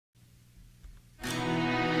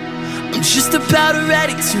just about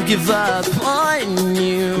ready to give up on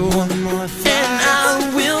you. And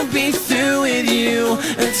I will be through with you.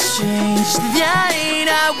 A change that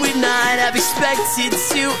I would not have expected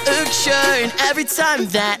to occur. And every time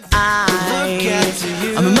that I'm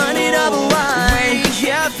reminded of what we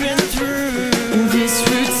have been through. This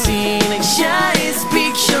routine just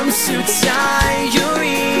becomes so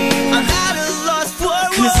tiring. I'm at a loss for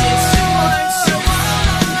words, 'cause it's too hard, so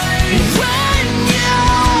hard. When you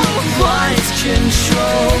want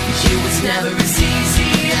control, it was never as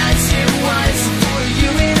easy as it was for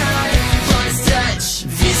you and I. Lost touch,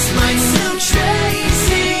 this might sound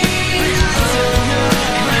crazy, but I don't know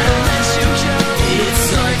how to let you go. It's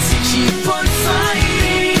hard to keep on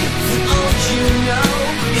fighting, all you know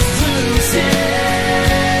is losing.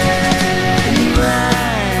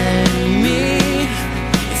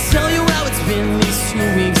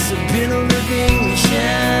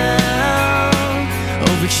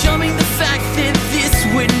 Overcoming the fact that this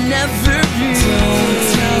would never be. Don't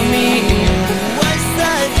tell me it was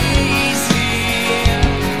that easy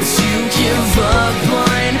to give up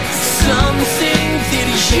on something that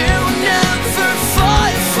you never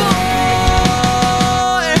fought for.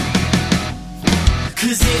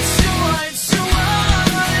 'Cause it's too hard, too hard.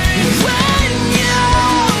 When you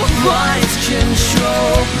want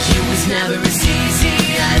control, it was never as easy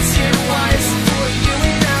as it was for you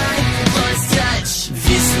and I. Lost touch,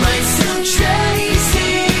 this might sound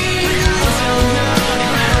crazy, but I don't know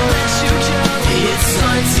how to let you go. It's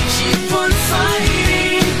hard to keep on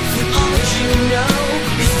fighting, when all you know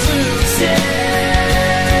is losing.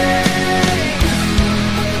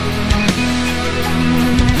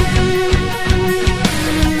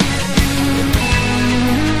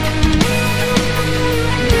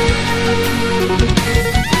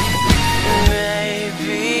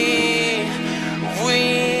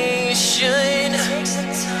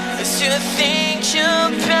 To think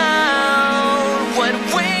about what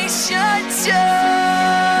we should do.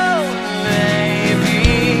 Maybe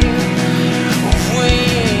we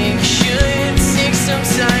should take some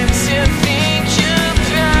time to think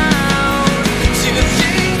about,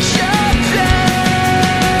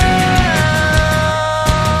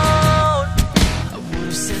 I would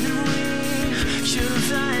have said that we should have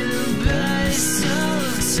had the best of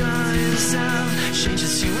times. Now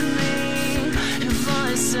changes you and me. If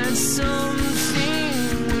I said something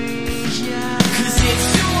weak, yeah. 'Cause it's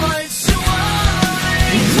too hard, too hard.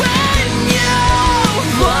 When you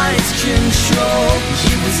want control,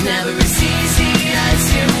 it was never